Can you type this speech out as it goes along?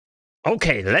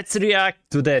Okay, let's react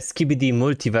to the Skibidi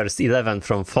Multiverse 11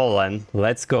 from Fallen.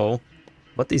 Let's go.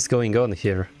 What is going on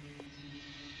here?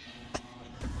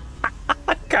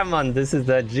 Come on, this is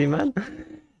the G-Man?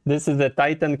 This is the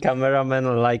Titan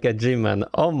cameraman like a G-Man.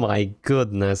 Oh my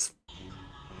goodness.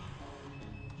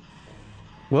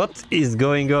 What is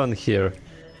going on here?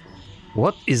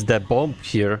 What is the bomb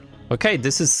here? Okay,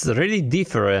 this is really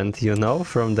different, you know,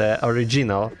 from the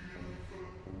original.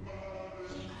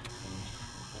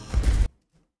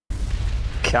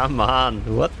 Come on,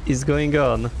 what is going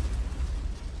on?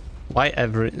 Why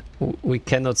we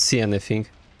cannot see anything?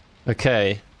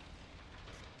 Okay.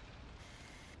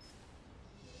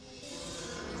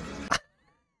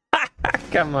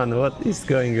 Come on, what is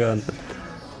going on?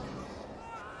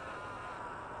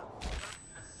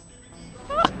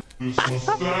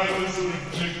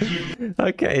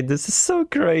 Okay, this is so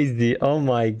crazy. Oh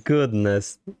my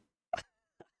goodness.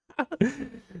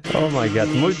 Oh my god,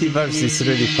 Multiverse is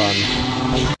really fun.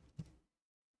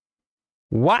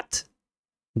 What?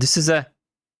 This is a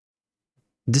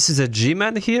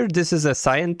G-Man here? This is a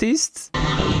scientist?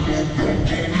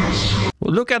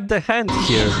 Look at the hand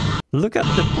here. Look at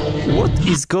the... What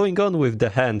is going on with the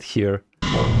hand here?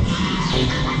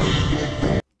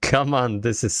 Come on,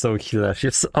 this is so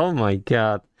hilarious. Oh my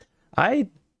god. I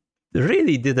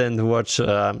really didn't watch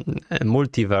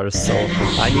Multiverse, so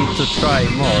I need to try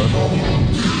more.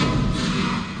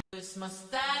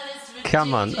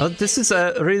 Come on. Oh, this is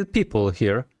real people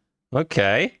here.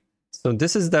 Okay. So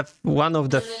this is the one of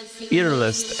the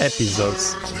earliest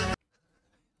episodes.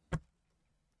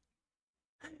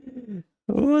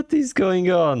 What is going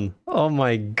on? Oh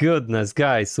my goodness,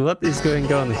 guys. What is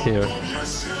going on here?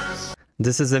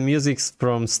 This is the music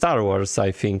from Star Wars,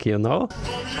 I think, you know?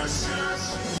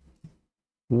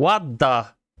 What the?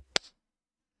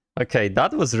 Okay,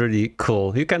 that was really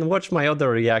cool. You can watch my other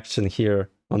reaction here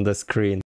on the screen.